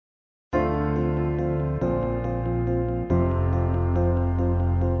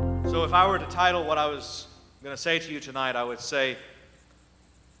So if I were to title what I was going to say to you tonight, I would say,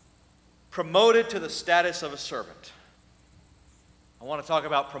 promoted to the status of a servant. I want to talk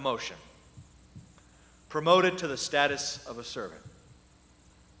about promotion. Promoted to the status of a servant.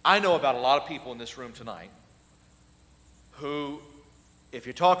 I know about a lot of people in this room tonight who, if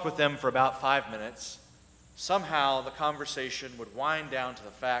you talked with them for about 5 minutes, somehow the conversation would wind down to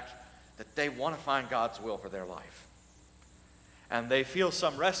the fact that they want to find God's will for their life. And they feel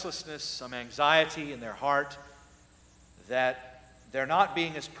some restlessness, some anxiety in their heart that they're not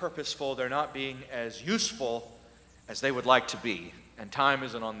being as purposeful, they're not being as useful as they would like to be, and time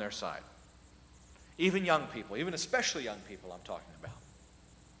isn't on their side. Even young people, even especially young people I'm talking about.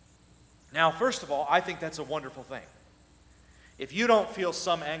 Now, first of all, I think that's a wonderful thing. If you don't feel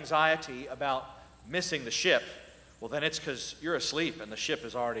some anxiety about missing the ship, well, then it's because you're asleep and the ship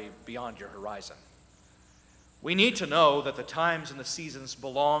is already beyond your horizon. We need to know that the times and the seasons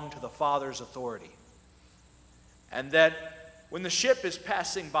belong to the Father's authority. And that when the ship is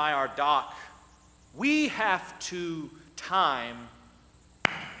passing by our dock, we have to time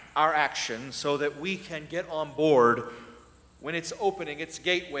our action so that we can get on board when its opening, its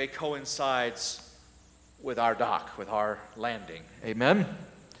gateway coincides with our dock, with our landing. Amen?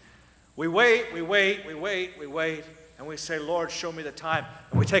 We wait, and we say, Lord, show me the time.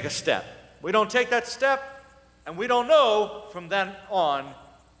 And we take a step. We don't take that step, and we don't know from then on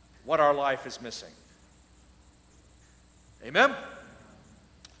what our life is missing. Amen?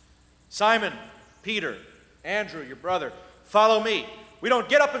 Simon, Peter, Andrew, your brother, follow me. We don't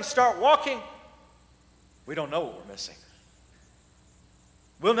get up and start walking. We don't know what we're missing.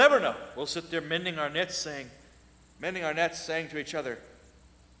 We'll never know. We'll sit there mending our nets saying to each other,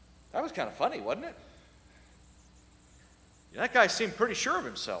 that was kind of funny, wasn't it? That guy seemed pretty sure of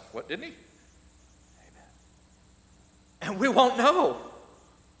himself, didn't he? Amen. And we won't know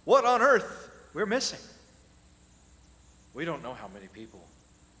what on earth we're missing. We don't know how many people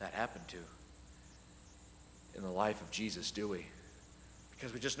that happened to in the life of Jesus, do we?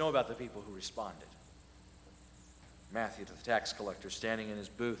 Because we just know about the people who responded. Matthew, the tax collector, standing in his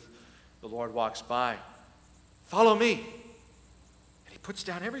booth, the Lord walks by. Follow me. And he puts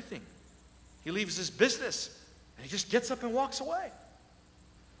down everything. He leaves his business, and he just gets up and walks away.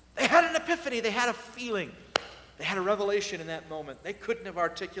 They had an epiphany. They had a feeling. They had a revelation in that moment. They couldn't have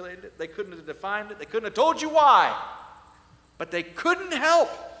articulated it. They couldn't have defined it. They couldn't have told you why. But they couldn't help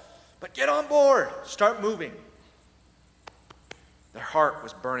but get on board, start moving. Their heart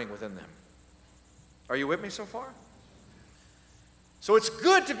was burning within them. Are you with me so far? So it's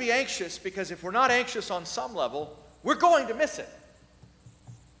good to be anxious, because if we're not anxious on some level, we're going to miss it.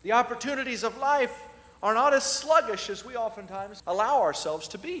 The opportunities of life are not as sluggish as we oftentimes allow ourselves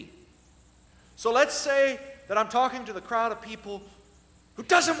to be. So let's say that I'm talking to the crowd of people who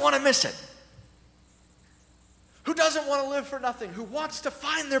doesn't want to miss it, who doesn't want to live for nothing, who wants to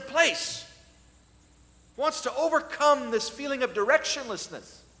find their place, wants to overcome this feeling of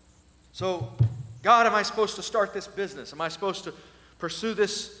directionlessness. So, God, am I supposed to start this business? Am I supposed to pursue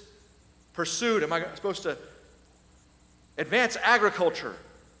this pursuit? Am I supposed to advance agriculture?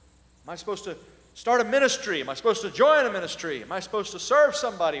 Am I supposed to start a ministry? Am I supposed to join a ministry? Am I supposed to serve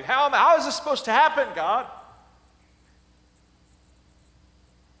somebody? How is this supposed to happen, God?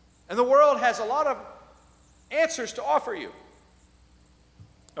 And the world has a lot of answers to offer you.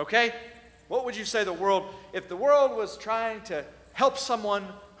 Okay? What would you say the world, if the world was trying to help someone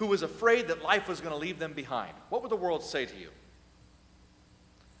who was afraid that life was going to leave them behind, what would the world say to you?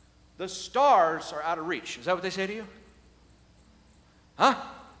 The stars are out of reach. Is that what they say to you? Huh?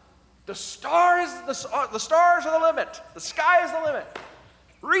 The stars are the limit. The sky is the limit.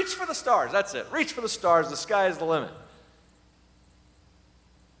 Reach for the stars. That's it. Reach for the stars. The sky is the limit.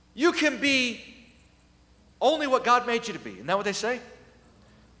 You can be only what God made you to be. Isn't that what they say?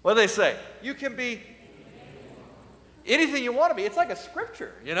 What do they say? You can be anything you want to be. It's like a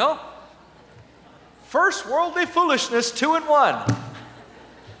scripture, you know? First, worldly foolishness, 2 in 1.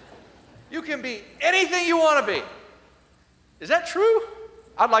 You can be anything you want to be. Is that true?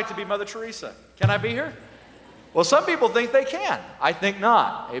 I'd like to be Mother Teresa. Can I be her? Well, some people think they can. I think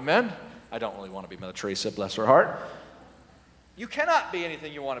not. Amen? I don't really want to be Mother Teresa, bless her heart. You cannot be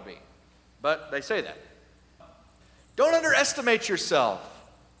anything you want to be. But they say that. Don't underestimate yourself.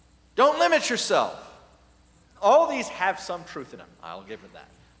 Don't limit yourself. All these have some truth in them. I'll give it that.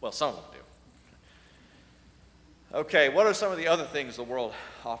 Well, some of them do. Okay, what are some of the other things the world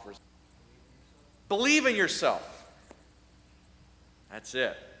offers? Believe in yourself. That's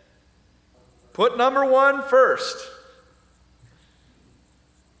it. Put number 1 first.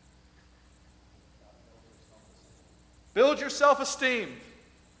 Build your self-esteem.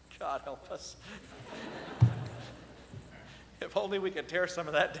 God help us. If only we could tear some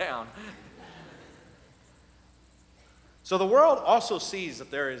of that down. So the world also sees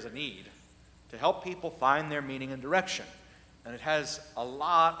that there is a need to help people find their meaning and direction. And it has a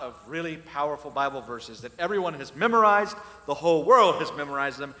lot of really powerful Bible verses that everyone has memorized. The whole world has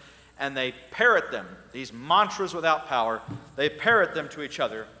memorized them. And they parrot them, these mantras without power. They parrot them to each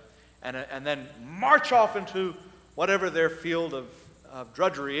other and then march off into whatever their field of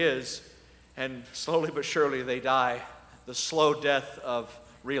drudgery is. And slowly but surely they die the slow death of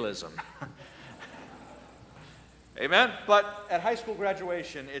realism. Amen? But at high school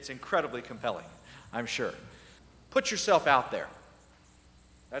graduation, it's incredibly compelling, I'm sure. Put yourself out there.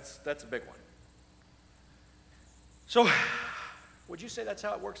 That's a big one. So, would you say that's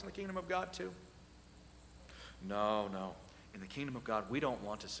how it works in the kingdom of God too? No. In the kingdom of God, we don't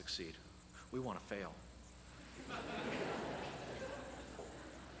want to succeed. We want to fail.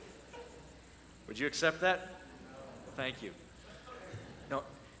 Would you accept that? Thank you. No,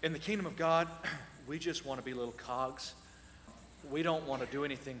 in the kingdom of God, we just want to be little cogs. We don't want to do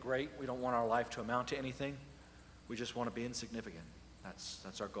anything great. We don't want our life to amount to anything. We just want to be insignificant.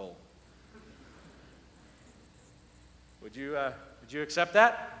 That's our goal. Would you accept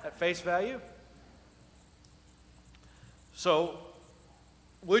that at face value? So,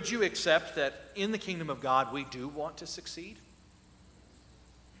 would you accept that in the kingdom of God we do want to succeed?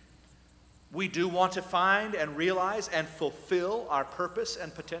 We do want to find and realize and fulfill our purpose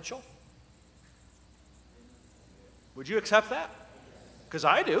and potential? Would you accept that? Because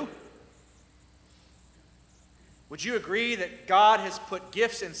I do. Would you agree that God has put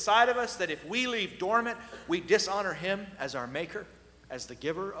gifts inside of us that if we leave dormant, we dishonor Him as our maker, as the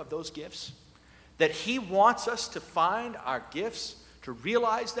giver of those gifts? That He wants us to find our gifts, to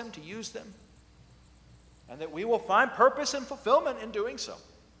realize them, to use them, and that we will find purpose and fulfillment in doing so.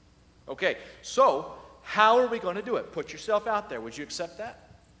 Okay, so how are we going to do it? Put yourself out there. Would you accept that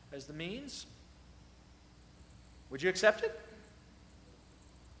as the means? Would you accept it?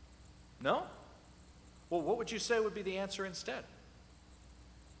 No? Well, what would you say would be the answer instead?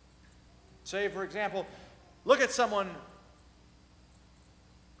 Say, for example, look at someone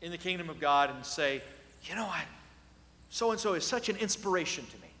in the kingdom of God and say, you know what? So-and-so is such an inspiration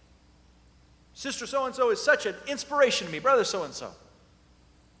to me. Sister so-and-so is such an inspiration to me. Brother so-and-so.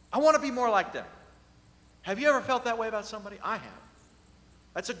 I want to be more like them. Have you ever felt that way about somebody? I have.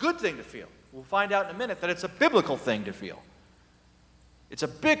 That's a good thing to feel. We'll find out in a minute that it's a biblical thing to feel. It's a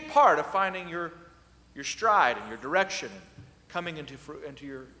big part of finding your stride and your direction and coming into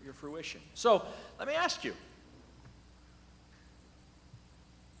your fruition. So, let me ask you.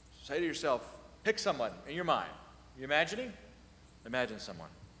 Say to yourself, pick someone in your mind. You imagining? Imagine someone.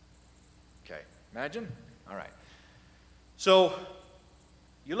 Okay, imagine? All right. So,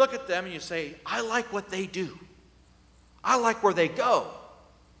 you look at them and you say, I like what they do. I like where they go.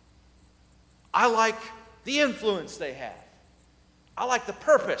 I like the influence they have. I like the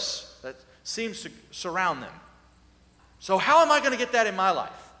purpose that seems to surround them. So how am I going to get that in my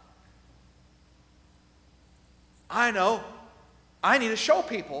life? I know I need to show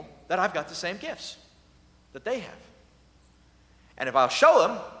people that I've got the same gifts that they have. And if I'll show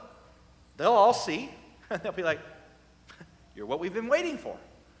them, they'll all see, and they'll be like, you're what we've been waiting for.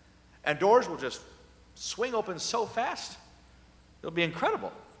 And doors will just swing open so fast, it'll be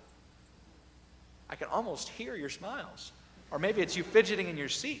incredible. I can almost hear your smiles. Or maybe it's you fidgeting in your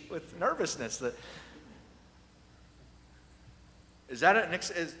seat with nervousness. Do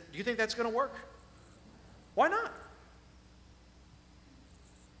you think that's going to work? Why not?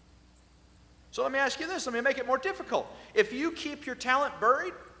 So let me ask you this. Let me make it more difficult. If you keep your talent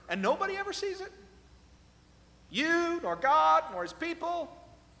buried and nobody ever sees it, you, nor God, nor His people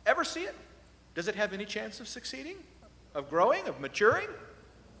ever see it, does it have any chance of succeeding, of growing, of maturing?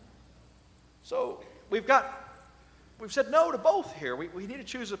 So we've said no to both here. We need to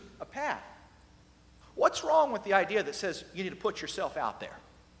choose a path. What's wrong with the idea that says you need to put yourself out there?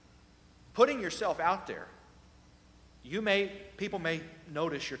 Putting yourself out there, people may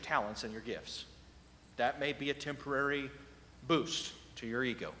notice your talents and your gifts. That may be a temporary boost to your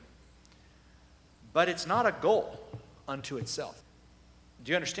ego. But it's not a goal unto itself. Do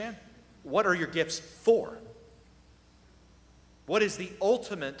you understand? What are your gifts for? What is the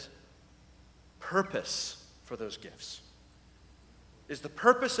ultimate purpose for those gifts? Is the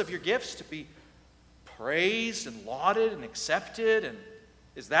purpose of your gifts to be praised and lauded and accepted? And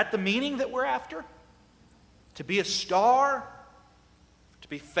is that the meaning that we're after? To be a star? To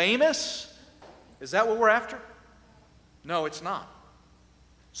be famous? Is that what we're after? No, it's not.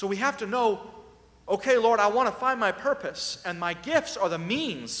 So we have to know Okay, Lord, I want to find my purpose, and my gifts are the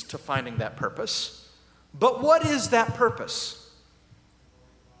means to finding that purpose. But what is that purpose?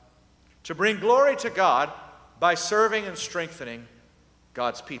 To bring glory to God by serving and strengthening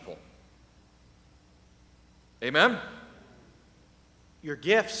God's people. Amen? Your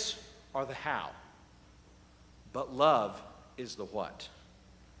gifts are the how, but love is the what.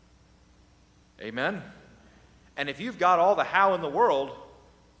 Amen? And if you've got all the how in the world,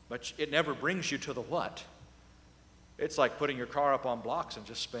 but it never brings you to the what, it's like putting your car up on blocks and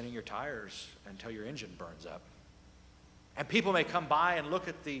just spinning your tires until your engine burns up. And people may come by and look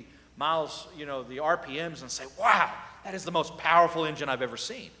at the miles, the RPMs, and say, wow, that is the most powerful engine I've ever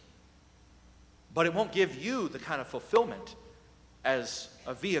seen. But it won't give you the kind of fulfillment as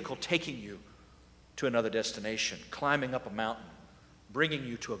a vehicle taking you to another destination, climbing up a mountain, bringing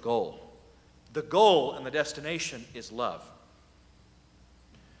you to a goal. The goal and the destination is love.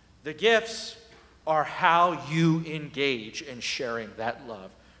 The gifts are how you engage in sharing that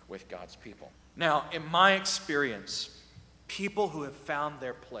love with God's people. Now, in my experience, people who have found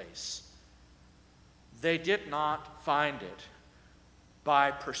their place, they did not find it by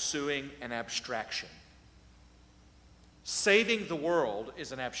pursuing an abstraction. Saving the world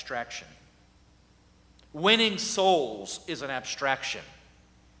is an abstraction. Winning souls is an abstraction.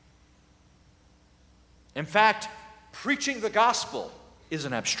 In fact, preaching the gospel is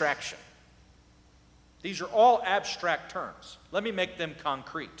an abstraction. These are all abstract terms. Let me make them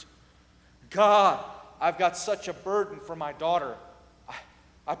concrete. God, I've got such a burden for my daughter.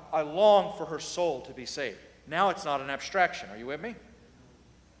 I long for her soul to be saved. Now it's not an abstraction. Are you with me?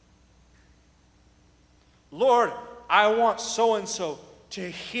 Lord, I want so-and-so to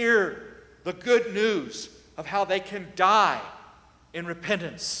hear the good news of how they can die in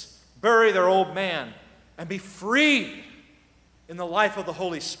repentance, bury their old man, and be freed in the life of the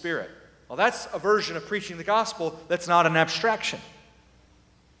Holy Spirit. Well, that's a version of preaching the gospel that's not an abstraction.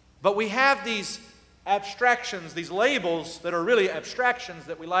 But we have these abstractions, these labels that are really abstractions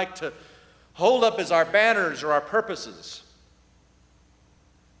that we like to hold up as our banners or our purposes.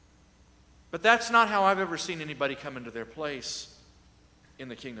 But that's not how I've ever seen anybody come into their place in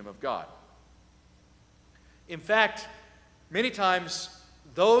the kingdom of God. In fact, many times,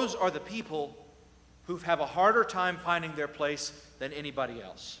 those are the people who have a harder time finding their place than anybody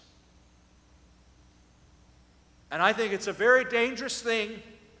else. And I think it's a very dangerous thing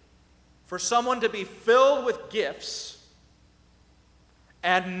for someone to be filled with gifts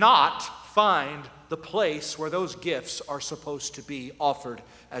and not find the place where those gifts are supposed to be offered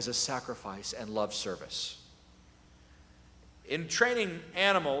as a sacrifice and love service. In training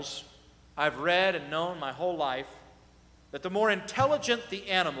animals, I've read and known my whole life that the more intelligent the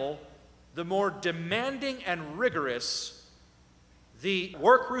animal, the more demanding and rigorous the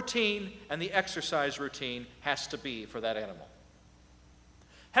work routine and the exercise routine has to be for that animal.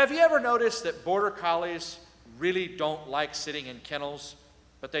 Have you ever noticed that border collies really don't like sitting in kennels,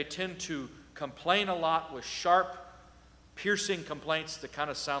 but they tend to complain a lot with sharp, piercing complaints that kind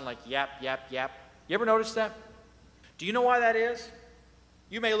of sound like yap, yap, yap? You ever notice that? Do you know why that is?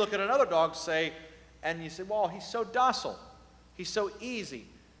 You may look at another dog, and you say, well, he's so docile. He's so easy.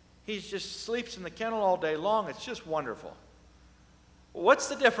 He just sleeps in the kennel all day long. It's just wonderful. What's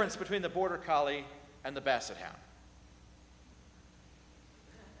the difference between the border collie and the basset hound?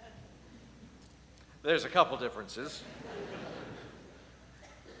 There's a couple differences.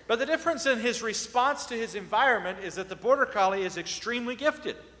 But the difference in his response to his environment is that the border collie is extremely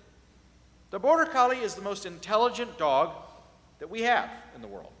gifted. The border collie is the most intelligent dog that we have in the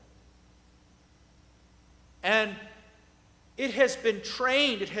world. And it has been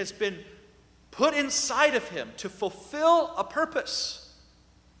trained, it has been put inside of him to fulfill a purpose.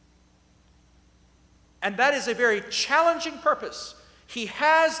 And that is a very challenging purpose. He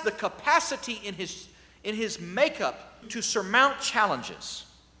has the capacity in his makeup to surmount challenges.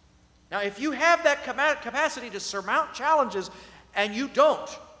 Now, if you have that capacity to surmount challenges and you don't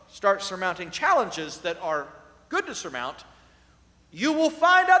start surmounting challenges that are good to surmount, you will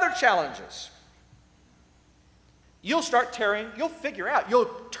find other challenges. You'll figure out, you'll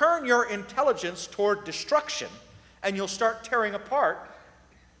turn your intelligence toward destruction, and you'll start tearing apart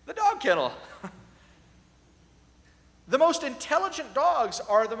the dog kennel. The most intelligent dogs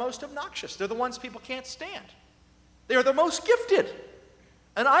are the most obnoxious. They're the ones people can't stand. They are the most gifted.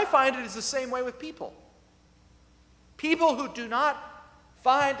 And I find it is the same way with people. People who do not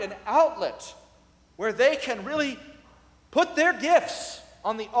find an outlet where they can really put their gifts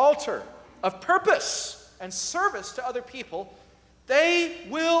on the altar of purpose and service to other people, they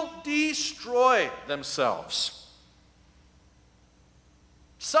will destroy themselves.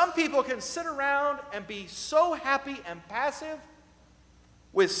 Some people can sit around and be so happy and passive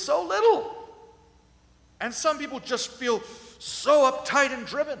with so little. And some people just feel so uptight and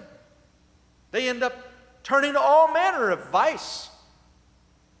driven. They end up turning to all manner of vice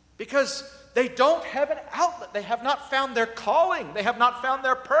because they don't have an outlet. They have not found their calling. They have not found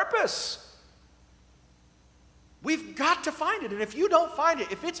their purpose. We've got to find it. And if you don't find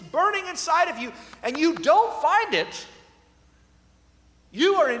it, if it's burning inside of you and you don't find it,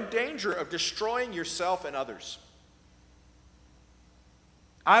 you are in danger of destroying yourself and others.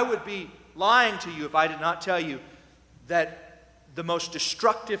 I would be lying to you if I did not tell you that the most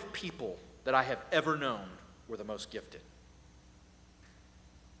destructive people that I have ever known were the most gifted.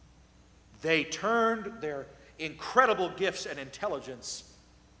 They turned their incredible gifts and intelligence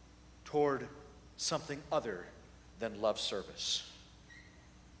toward something other than love service.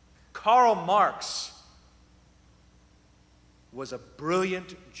 Karl Marx was a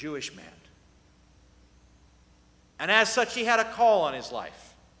brilliant Jewish man. And as such, he had a call on his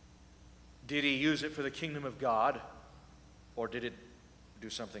life. Did he use it for the kingdom of God, or did it do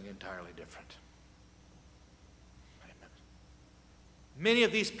something entirely different? Amen. Many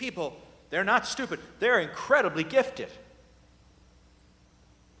of these people, they're not stupid. They're incredibly gifted.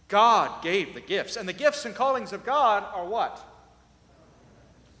 God gave the gifts. And the gifts and callings of God are what?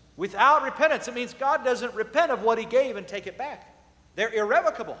 Without repentance. It means God doesn't repent of what He gave and take it back. They're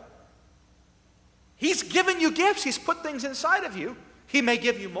irrevocable. He's given you gifts. He's put things inside of you. He may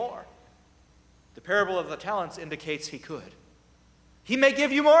give you more. The parable of the talents indicates He could. He may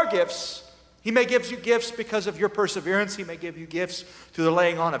give you more gifts. He may give you gifts because of your perseverance. He may give you gifts through the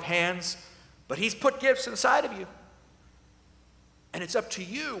laying on of hands. But He's put gifts inside of you. And it's up to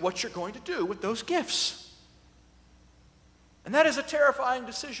you what you're going to do with those gifts. And that is a terrifying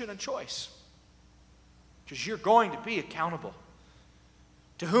decision and choice. Because you're going to be accountable.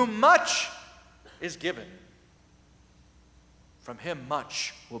 To whom much is given, from him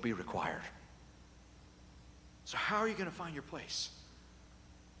much will be required. So how are you going to find your place?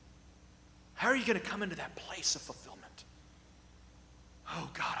 How are you going to come into that place of fulfillment? Oh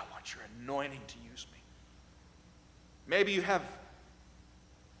God, I want your anointing to use me. Maybe you have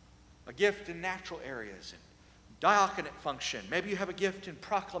a gift in natural areas, in diaconate function. Maybe you have a gift in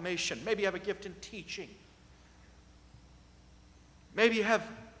proclamation. Maybe you have a gift in teaching. Maybe you have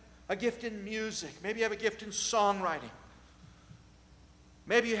a gift in music. Maybe you have a gift in songwriting.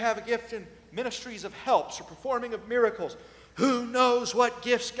 Maybe you have a gift in ministries of helps or performing of miracles. Who knows what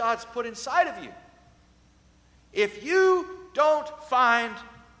gifts God's put inside of you? If you don't find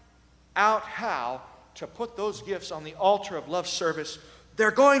out how to put those gifts on the altar of love service,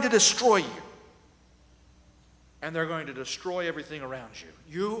 they're going to destroy you. And they're going to destroy everything around you.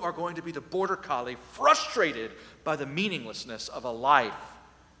 You are going to be the border collie, frustrated by the meaninglessness of a life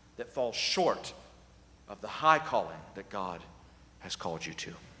that falls short of the high calling that God has called you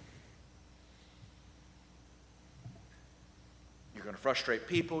to. You're going to frustrate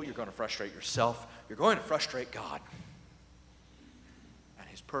people. You're going to frustrate yourself. You're going to frustrate God and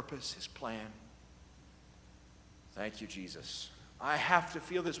His purpose, His plan. Thank you, Jesus. I have to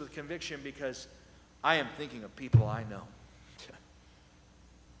feel this with conviction because I am thinking of people I know.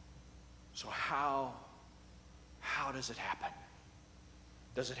 So how does it happen?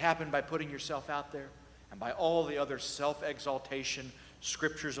 Does it happen by putting yourself out there and by all the other self-exaltation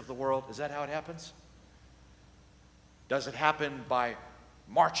scriptures of the world? Is that how it happens? Does it happen by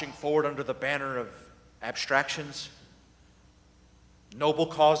marching forward under the banner of abstractions? Noble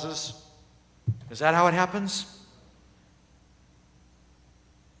causes? Is that how it happens?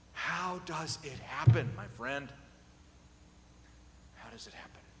 How does it happen, my friend? How does it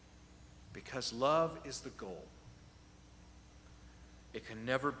happen? Because love is the goal. It can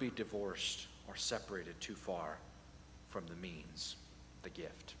never be divorced or separated too far from the means, the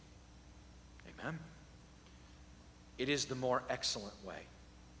gift. Amen? It is the more excellent way.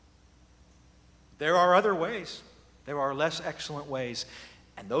 There are other ways. There are less excellent ways.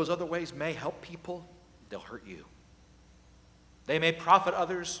 And those other ways may help people. They'll hurt you. They may profit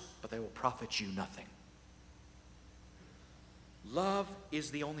others, but they will profit you nothing. Love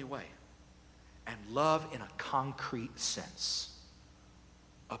is the only way. And love in a concrete sense.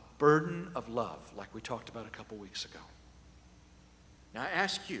 A burden of love, like we talked about a couple weeks ago. Now I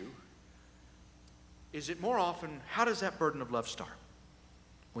ask you, is it more often, how does that burden of love start?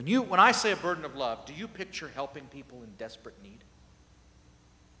 When I say a burden of love, do you picture helping people in desperate need?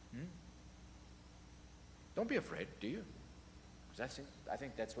 Don't be afraid, do you? Because I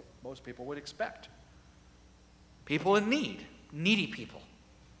think that's what most people would expect. People in need, needy people.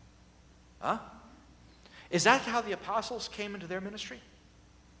 Huh? Is that how the apostles came into their ministry?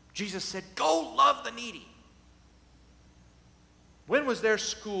 Jesus said, go love the needy. When was their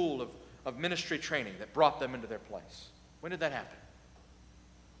school of ministry training that brought them into their place? When did that happen?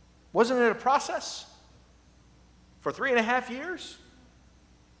 Wasn't it a process? For 3.5 years?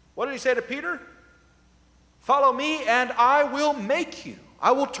 What did he say to Peter? Follow me and I will make you.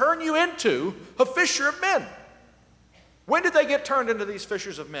 I will turn you into a fisher of men. When did they get turned into these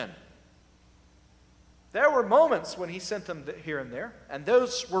fishers of men? There were moments when he sent them here and there, and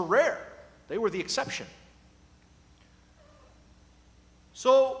those were rare. They were the exception.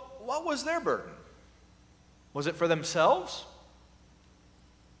 So, what was their burden? Was it for themselves?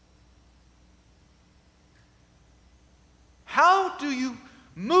 How do you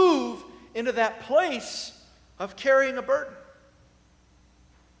move into that place of carrying a burden?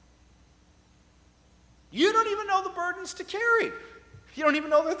 You don't even know the burdens to carry. You don't even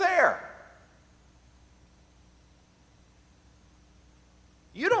know they're there.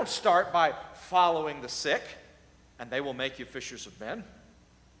 You don't start by following the sick, and they will make you fishers of men.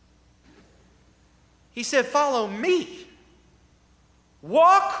 He said, follow me.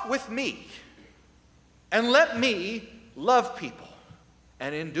 Walk with me, and let me love people.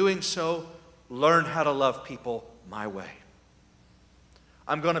 And in doing so, learn how to love people my way.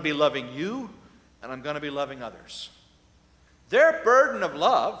 I'm going to be loving you, and I'm going to be loving others. Their burden of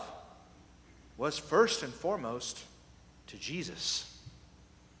love was first and foremost to Jesus.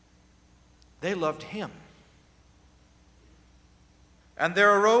 They loved him. And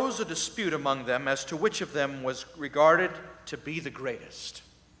there arose a dispute among them as to which of them was regarded to be the greatest.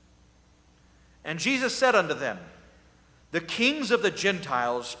 And Jesus said unto them, the kings of the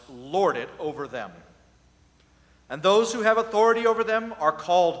Gentiles lord it over them, and those who have authority over them are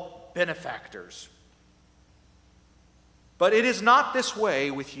called benefactors. But it is not this way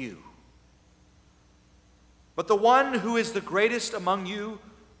with you. But the one who is the greatest among you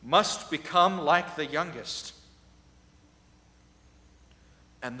must become like the youngest,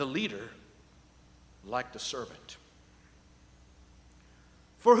 and the leader like the servant.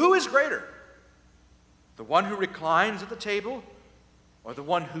 For who is greater, the one who reclines at the table or the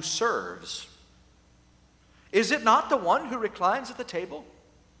one who serves? Is it not the one who reclines at the table?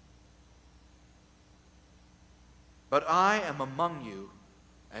 But I am among you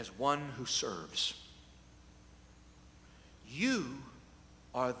as one who serves. You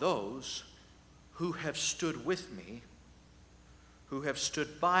are those who have stood with me, who have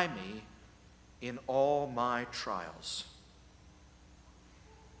stood by me in all my trials.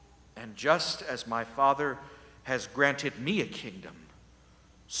 And just as my Father has granted me a kingdom,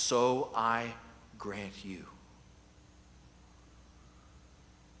 so I grant you.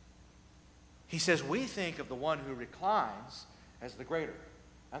 He says we think of the one who reclines as the greater,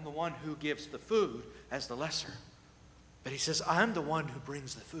 and the one who gives the food as the lesser. But he says, I'm the one who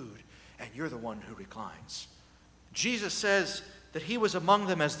brings the food, and you're the one who reclines. Jesus says that he was among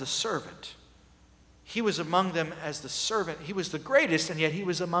them as the servant. He was among them as the servant. He was the greatest, and yet he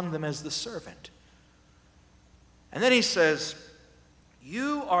was among them as the servant. And then he says,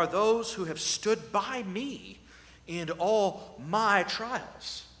 you are those who have stood by me in all my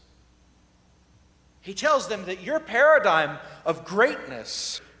trials. He tells them that your paradigm of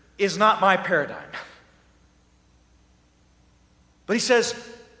greatness is not my paradigm. But he says,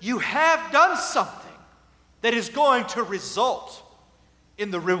 you have done something that is going to result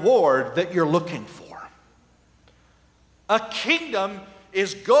in the reward that you're looking for. A kingdom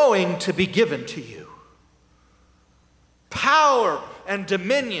is going to be given to you. Power and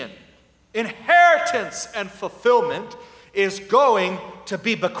dominion, inheritance and fulfillment is going to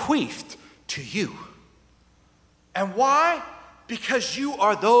be bequeathed to you. And why? Because you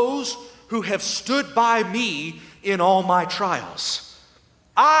are those who have stood by me in all my trials.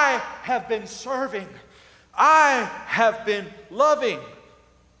 I have been serving. I have been loving.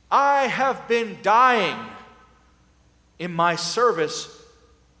 I have been dying in my service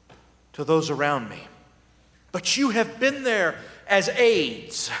to those around me. But you have been there as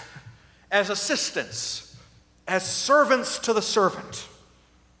aides, as assistants, as servants to the servant.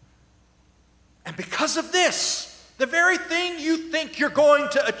 And because of this, the very thing you think you're going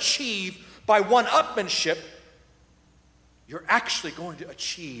to achieve by one-upmanship, you're actually going to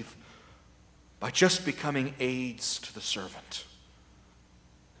achieve by just becoming aides to the servant.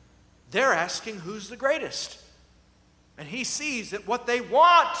 They're asking who's the greatest. And he sees that what they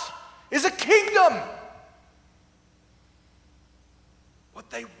want is a kingdom. What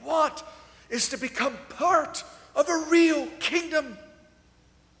they want is to become part of a real kingdom.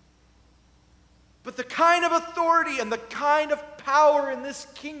 But the kind of authority and the kind of power in this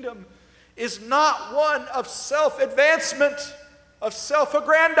kingdom is not one of self-advancement. of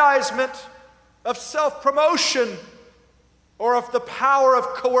self-aggrandizement, of self-promotion, or of the power of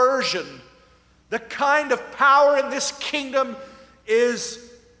coercion. The kind of power in this kingdom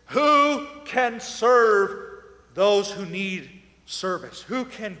is who can serve those who need service, who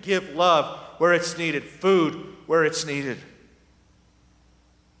can give love where it's needed, food where it's needed.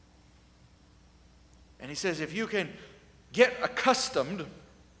 And he says, if you can get accustomed,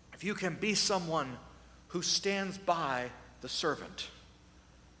 if you can be someone who stands by the servant,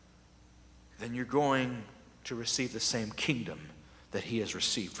 then you're going to receive the same kingdom that he has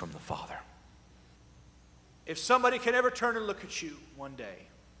received from the Father. If somebody can ever turn and look at you one day,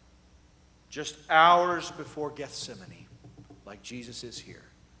 just hours before Gethsemane, like Jesus is here,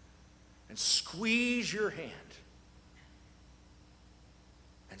 and squeeze your hand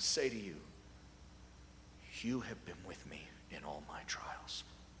and say to you, you have been with me in all my trials,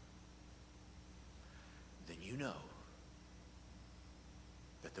 then you know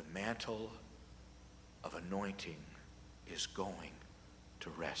that the mantle of anointing is going to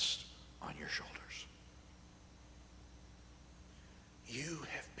rest on your shoulders. You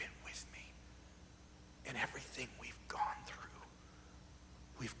have been with me in everything we've gone through.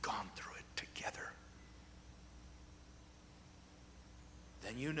 We've gone through it together.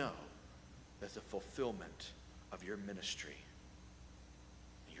 Then you know that the fulfillment of your ministry,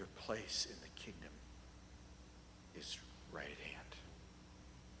 your place in the kingdom, is right at hand.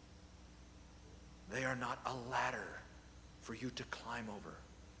 They are not a ladder for you to climb over.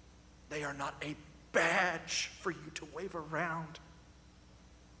 They are not a badge for you to wave around.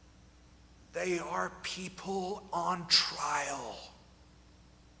 They are people on trial.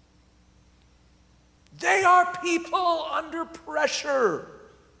 They are people under pressure.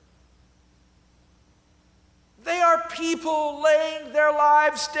 They are people laying their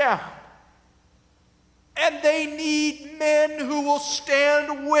lives down. And they need men who will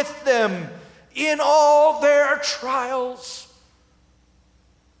stand with them in all their trials.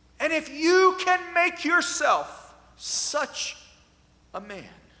 And if you can make yourself such a man,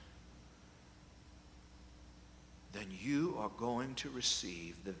 then you are going to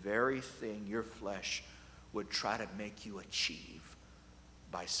receive the very thing your flesh would try to make you achieve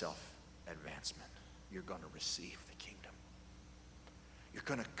by self-advancement. You're going to receive the kingdom. You're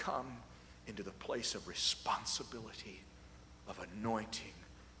going to come into the place of responsibility, of anointing,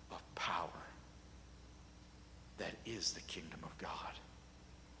 of power. That is the kingdom of God.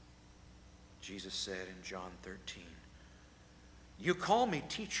 Jesus said in John 13, you call me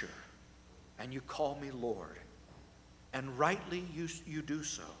teacher, and you call me Lord, and rightly you do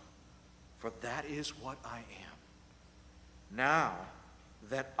so, for that is what I am. Now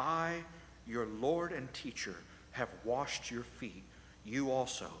that I, your Lord and teacher, have washed your feet, you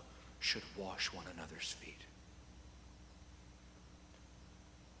also should wash one another's feet.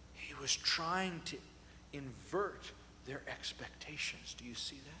 He was trying to invert their expectations. Do you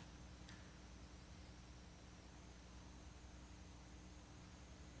see that?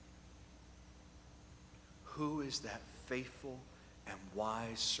 Who is that faithful and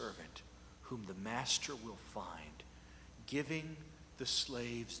wise servant whom the master will find giving the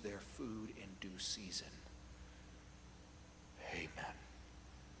slaves their food in due season? Amen.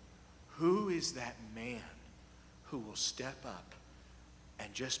 Who is that man who will step up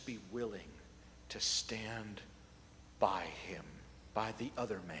and just be willing to stand by him, by the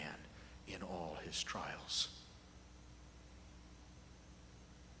other man in all his trials?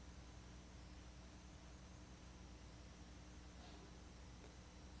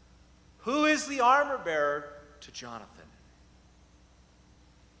 Who is the armor bearer to Jonathan?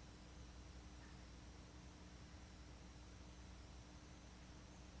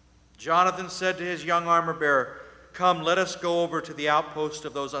 Jonathan said to his young armor bearer, come, let us go over to the outpost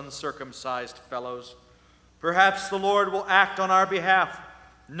of those uncircumcised fellows. Perhaps the Lord will act on our behalf.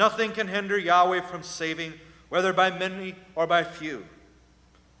 Nothing can hinder Yahweh from saving, whether by many or by few.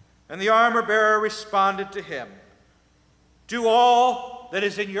 And the armor bearer responded to him, do all that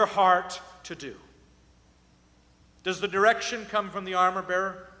is in your heart to do. Does the direction come from the armor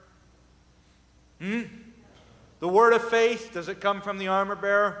bearer? The word of faith, does it come from the armor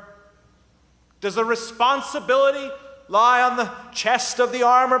bearer? Does the responsibility lie on the chest of the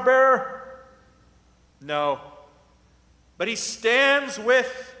armor bearer? No. But he stands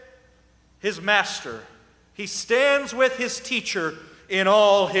with his master. He stands with his teacher in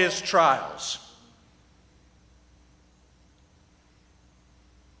all his trials.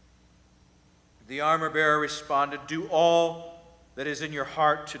 The armor bearer responded, do all that is in your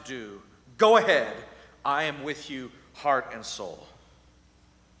heart to do. Go ahead. I am with you, heart and soul.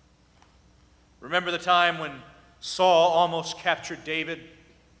 Remember the time when Saul almost captured David.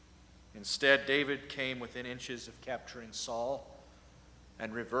 Instead, David came within inches of capturing Saul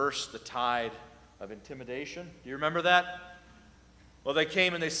and reversed the tide of intimidation. Do you remember that? Well, they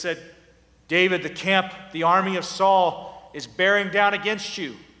came and they said, David, the army of Saul is bearing down against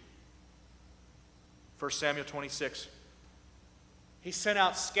you. 1 Samuel 26. He sent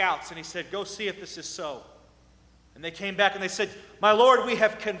out scouts and he said, go see if this is so. And they came back and they said, my Lord, we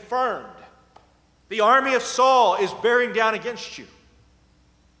have confirmed. The army of Saul is bearing down against you.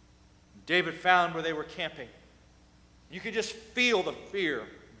 David found where they were camping. You could just feel the fear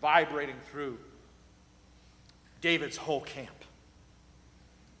vibrating through David's whole camp.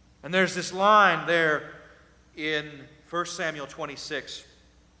 And there's this line there in 1 Samuel 26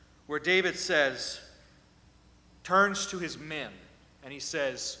 where David turns to his men and he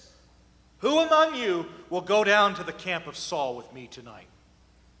says, who among you will go down to the camp of Saul with me tonight?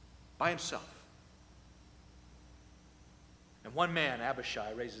 By himself. And one man,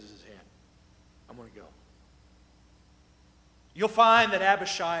 Abishai, raises his hand. I'm going to go. You'll find that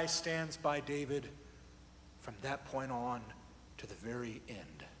Abishai stands by David from that point on to the very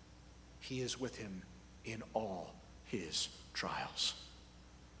end. He is with him in all his trials.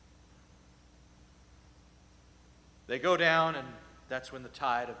 They go down, and that's when the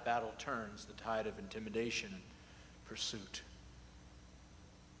tide of battle turns, the tide of intimidation and pursuit.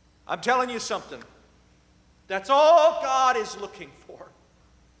 I'm telling you something. That's all God is looking for.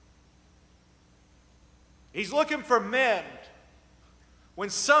 He's looking for men when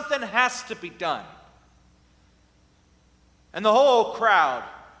something has to be done. And the whole crowd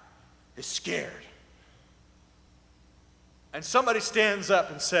is scared. And somebody stands up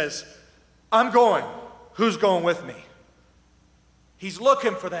and says, I'm going. Who's going with me? He's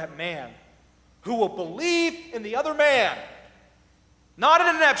looking for that man who will believe in the other man. Not in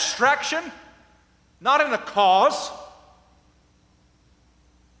an abstraction, not in a cause,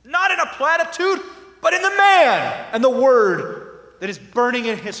 not in a platitude, but in the man and the word that is burning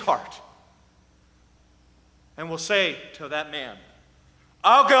in his heart. And we'll say to that man,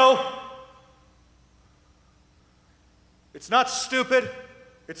 I'll go. It's not stupid.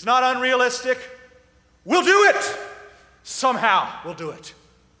 It's not unrealistic. We'll do it. Somehow we'll do it.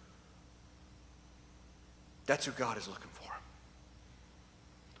 That's who God is looking for.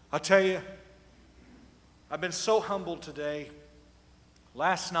 I'll tell you, I've been so humbled today,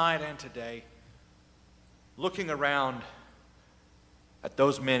 last night and today, looking around at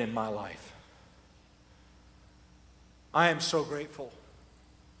those men in my life. I am so grateful.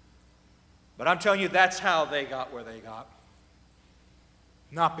 But I'm telling you, that's how they got where they got.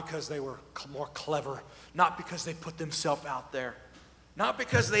 Not because they were more clever, not because they put themselves out there, not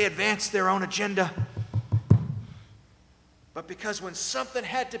because they advanced their own agenda, but because when something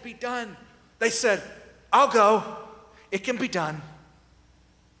had to be done, they said, I'll go, it can be done.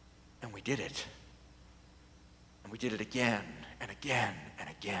 And we did it. And we did it again and again and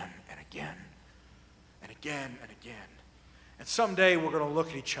again and again and again and again. And someday we're going to look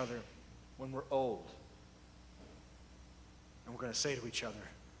at each other when we're old. And we're going to say to each other,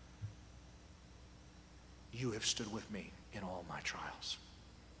 you have stood with me in all my trials.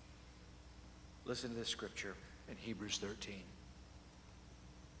 Listen to this scripture in Hebrews 13.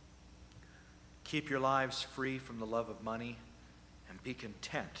 Keep your lives free from the love of money and be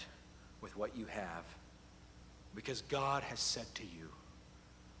content with what you have, because God has said to you,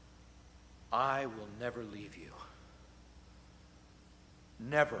 I will never leave you.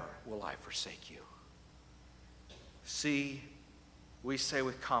 Never will I forsake you. See, we say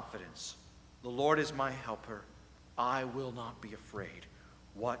with confidence, the Lord is my helper. I will not be afraid.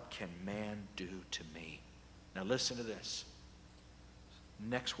 What can man do to me? Now listen to this.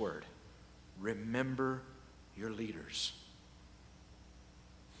 Next word. Remember your leaders.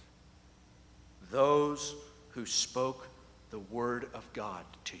 Those who spoke the word of God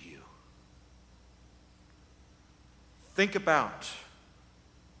to you. Think about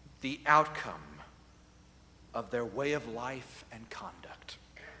the outcome of their way of life and conduct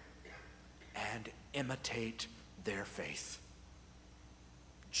and imitate their faith.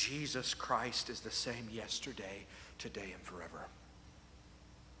 Jesus Christ is the same yesterday, today, and forever.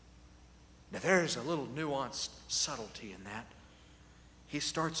 Now there's a little nuanced subtlety in that. He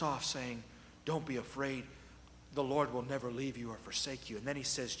starts off saying, don't be afraid. The Lord will never leave you or forsake you. And then he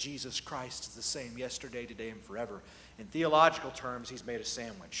says Jesus Christ is the same yesterday, today, and forever. In theological terms, he's made a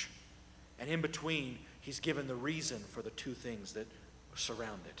sandwich. And in between, he's given the reason for the two things that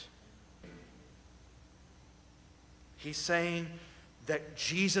surround it. He's saying that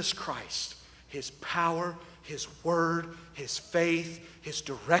Jesus Christ, His power, His word, His faith, His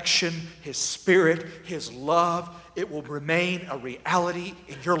direction, His Spirit, His love. It will remain a reality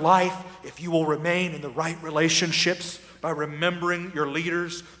in your life if you will remain in the right relationships by remembering your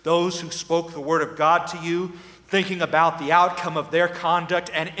leaders, those who spoke the word of God to you, thinking about the outcome of their conduct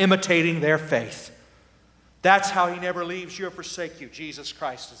and imitating their faith. That's how He never leaves you or forsakes you. Jesus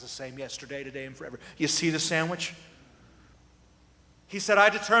Christ is the same yesterday, today, and forever. You see the sandwich? He said, I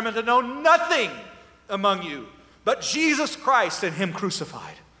determined to know nothing among you but Jesus Christ and Him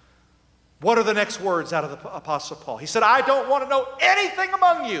crucified. What are the next words out of the Apostle Paul? He said, I don't want to know anything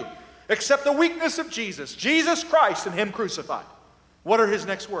among you except the weakness of Jesus Christ and Him crucified. What are his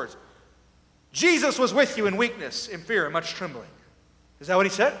next words? Jesus was with you in weakness, in fear, and much trembling. Is that what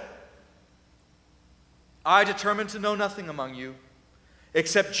he said? I determined to know nothing among you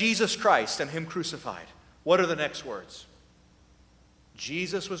except Jesus Christ and Him crucified. What are the next words?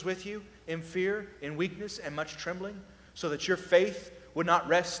 Jesus was with you in fear, in weakness, and much trembling, so that your faith would not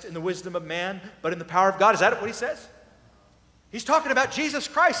rest in the wisdom of man, but in the power of God. Is that what he says? He's talking about Jesus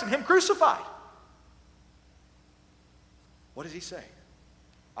Christ and Him crucified. What does he say?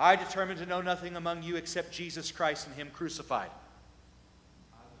 I determined to know nothing among you except Jesus Christ and Him crucified.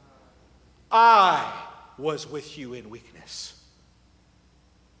 I was with you in weakness.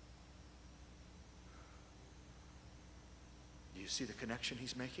 Do you see the connection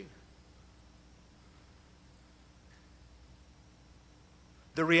he's making?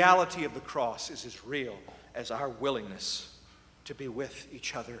 The reality of the cross is as real as our willingness to be with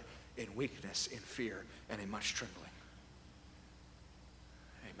each other in weakness, in fear, and in much trembling.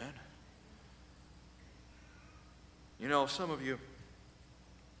 Amen. You know, some of you,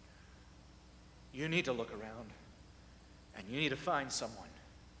 you need to look around and you need to find someone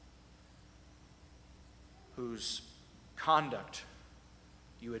whose conduct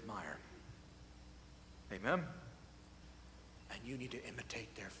you admire. Amen? And you need to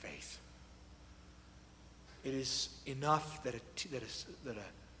imitate their faith. It is enough that a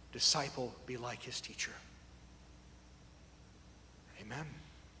disciple be like his teacher. Amen?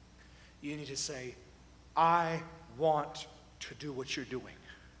 You need to say, I want to do what you're doing.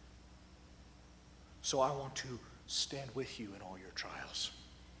 So I want to stand with you in all your trials.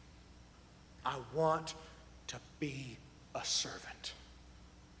 I want to be a servant.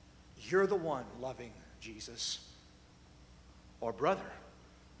 You're the one loving Jesus. Or brother,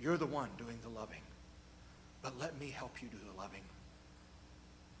 you're the one doing the loving. But let me help you do the loving.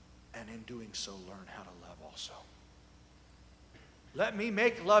 And in doing so, learn how to love also. Let me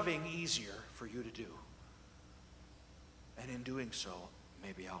make loving easier for you to do. And in doing so,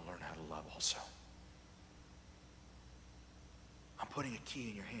 maybe I'll learn how to love also. I'm putting a key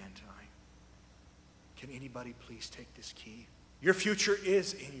in your hand tonight. Can anybody please take this key? Your future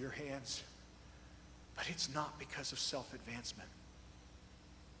is in your hands, but it's not because of self-advancement.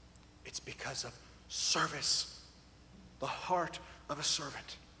 It's because of service, the heart of a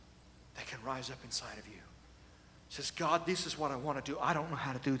servant that can rise up inside of you. Says, God, this is what I want to do. I don't know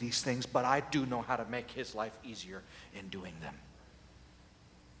how to do these things, but I do know how to make His life easier in doing them.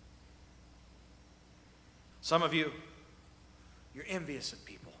 Some of you, you're envious of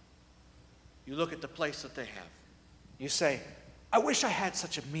people. You look at the place that they have. You say, I wish I had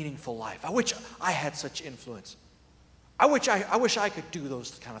such a meaningful life. I wish I had such influence. I wish I could do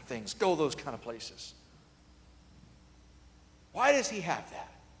those kind of things, go those kind of places. Why does He have that?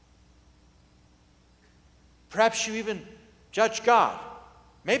 Perhaps you even judge God.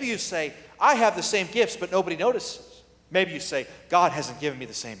 Maybe you say, I have the same gifts, but nobody notices. Maybe you say, God hasn't given me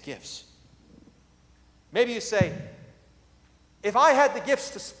the same gifts. Maybe you say, if I had the gifts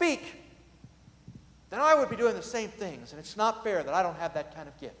to speak, then I would be doing the same things, and it's not fair that I don't have that kind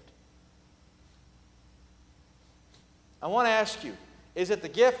of gift. I want to ask you, is it the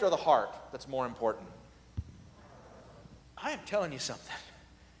gift or the heart that's more important? I am telling you something.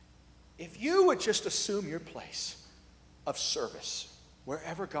 If you would just assume your place of service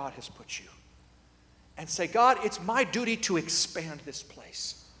wherever God has put you and say, God, it's my duty to expand this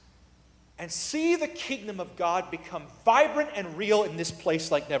place and see the kingdom of God become vibrant and real in this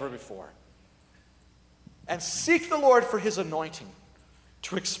place like never before, and seek the Lord for His anointing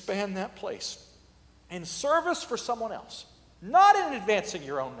to expand that place in service for someone else, not in advancing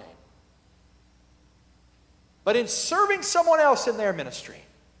your own name, but in serving someone else in their ministry.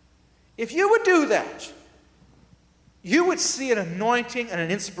 If you would do that, you would see an anointing and an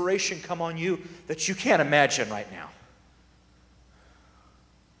inspiration come on you that you can't imagine right now.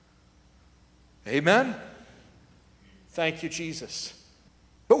 Amen? Thank you, Jesus.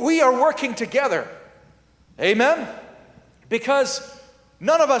 But we are working together. Amen? Because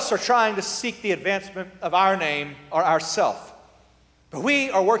None of us are trying to seek the advancement of our name or ourself. But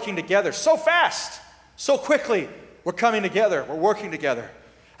we are working together so fast, so quickly. We're coming together. We're working together.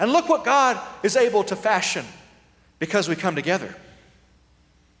 And look what God is able to fashion because we come together.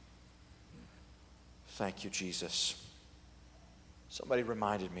 Thank you, Jesus. Somebody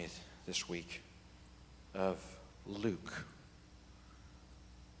reminded me this week of Luke,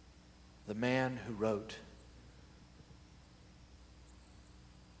 the man who wrote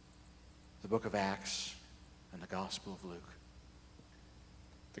the book of Acts and the Gospel of Luke,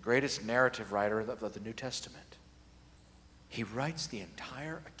 the greatest narrative writer of the New Testament. He writes the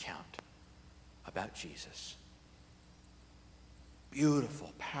entire account about Jesus.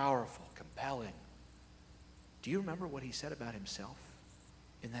 Beautiful, powerful, compelling. Do you remember what he said about himself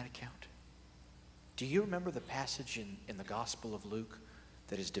in that account? Do you remember the passage in the Gospel of Luke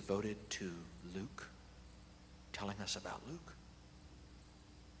that is devoted to Luke, telling us about Luke?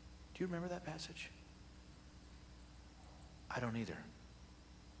 Do you remember that passage? I don't either.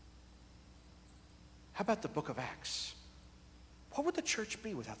 How about the book of Acts? What would the church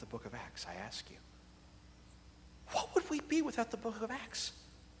be without the book of Acts, I ask you? What would we be without the book of Acts?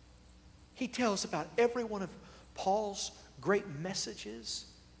 He tells about every one of Paul's great messages,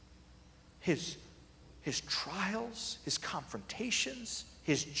 his trials, his confrontations,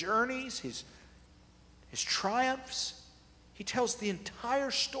 his journeys, his triumphs. He tells the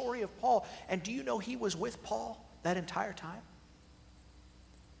entire story of Paul. And do you know he was with Paul that entire time?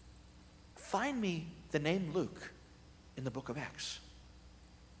 Find me the name Luke in the book of Acts.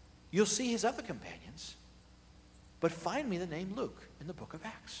 You'll see his other companions, but find me the name Luke in the book of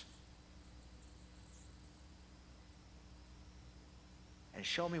Acts. And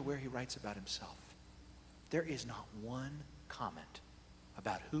show me where he writes about himself. There is not one comment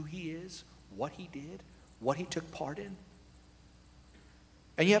about who he is, what he did, what he took part in.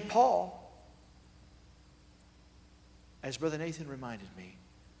 And yet Paul, as Brother Nathan reminded me,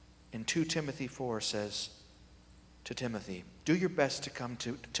 in 2 Timothy 4 says to Timothy, do your best to come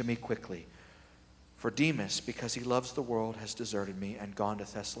to me quickly. For Demas, because he loves the world, has deserted me and gone to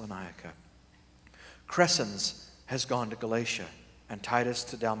Thessalonica. Crescens has gone to Galatia, and Titus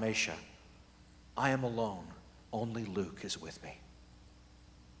to Dalmatia. I am alone. Only Luke is with me.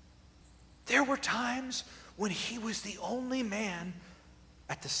 There were times when he was the only man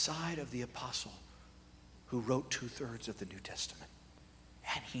at the side of the apostle who wrote 2/3 of the New Testament.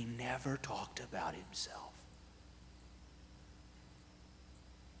 And he never talked about himself.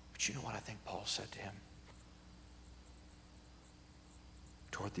 But you know what I think Paul said to him?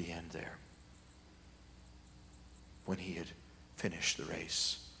 Toward the end there, when he had finished the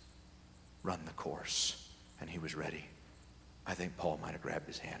race, run the course, and he was ready, I think Paul might have grabbed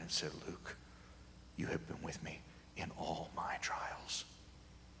his hand and said, Luke, you have been with me in all my trials.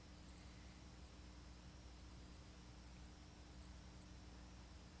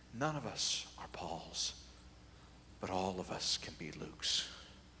 None of us are Paul's, but all of us can be Luke's.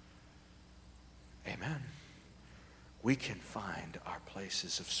 Amen. We can find our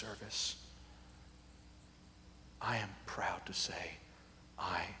places of service. I am proud to say,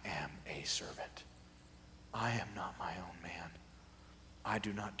 I am a servant. I am not my own man. I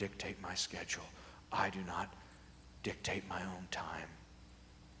do not dictate my schedule. I do not dictate my own time.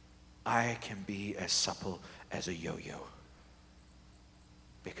 I can be as supple as a yo-yo,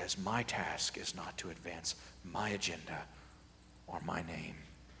 because my task is not to advance my agenda or my name.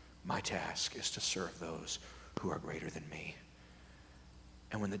 My task is to serve those who are greater than me.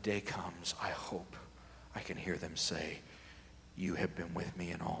 And when the day comes, I hope I can hear them say, you have been with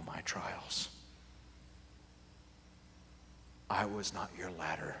me in all my trials. I was not your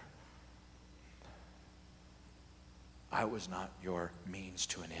ladder. I was not your means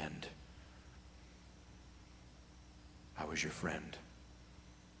to an end. I was your friend.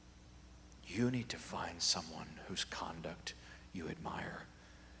 You need to find someone whose conduct you admire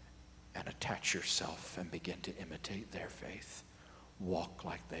and attach yourself and begin to imitate their faith. Walk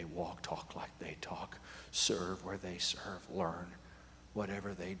like they walk, talk like they talk, serve where they serve, learn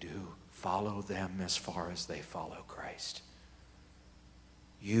whatever they do. Follow them as far as they follow Christ.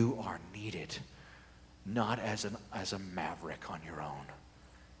 You are needed, not as a maverick on your own,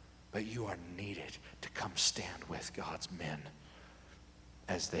 but you are needed to come stand with God's men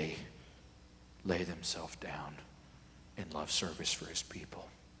as they lay themselves down in love service for his people.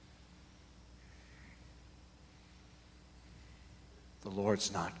 The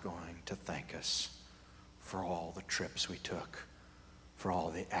Lord's not going to thank us for all the trips we took, for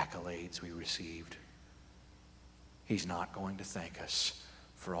all the accolades we received. He's not going to thank us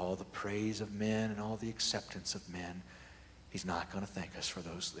for all the praise of men and all the acceptance of men. He's not going to thank us for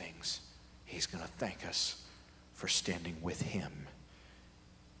those things. He's going to thank us for standing with him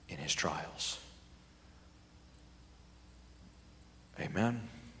in his trials. Amen.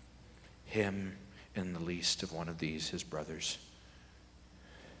 Him in the least of one of these, his brothers.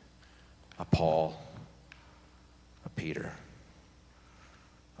 A Paul, a Peter,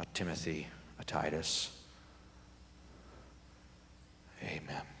 a Timothy, a Titus.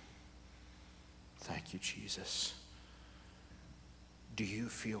 Amen. Thank you, Jesus. Do you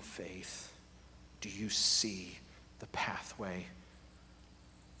feel faith? Do you see the pathway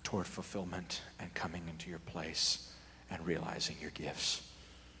toward fulfillment and coming into your place and realizing your gifts?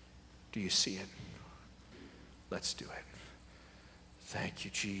 Do you see it? Let's do it. Thank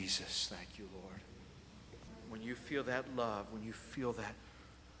you, Jesus. Thank you, Lord. When you feel that love, when you feel that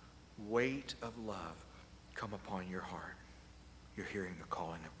weight of love come upon your heart, you're hearing the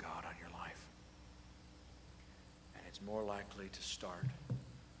calling of God on your life. And it's more likely to start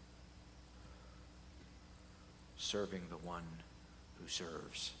serving the one who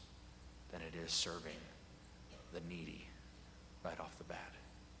serves than it is serving the needy right off the bat.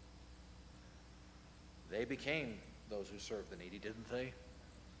 They became those who served the needy, didn't they?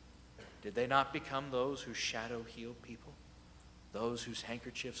 Did they not become those whose shadow healed people? Those whose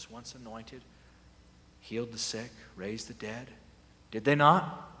handkerchiefs once anointed healed the sick, raised the dead? Did they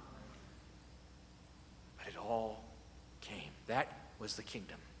not? But it all came. That was the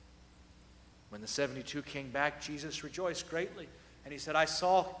kingdom. When the 72 came back, Jesus rejoiced greatly. And he said, I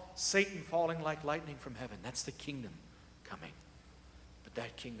saw Satan falling like lightning from heaven. That's the kingdom coming. But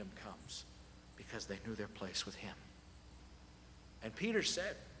that kingdom comes because they knew their place with him. And Peter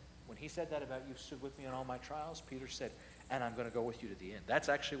said, when he said that about you stood with me in all my trials, Peter said, and I'm going to go with you to the end. That's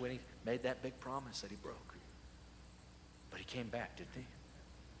actually when he made that big promise that he broke. But he came back, didn't he?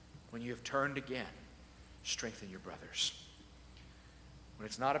 When you have turned again, strengthen your brothers. When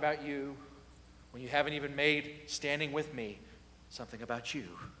it's not about you, when you haven't even made standing with me something about you,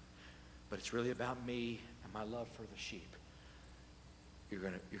 but it's really about me and my love for the sheep, you're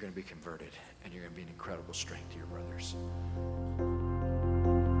going to be converted, and you're going to be an incredible strength to your brothers.